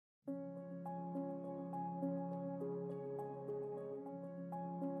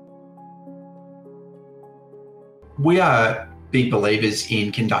We are big believers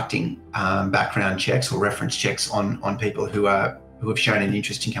in conducting background checks or reference checks on people who have shown an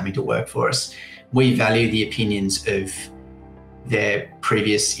interest in coming to work for us. We value the opinions of their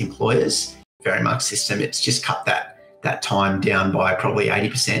previous employers. Very much system, it's just cut that time down by probably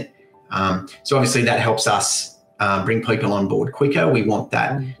 80%. So obviously that helps us bring people on board quicker. We want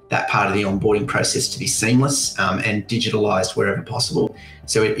that part of the onboarding process to be seamless and digitalised wherever possible.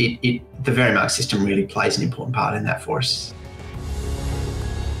 So the Verimark system really plays an important part in that for us.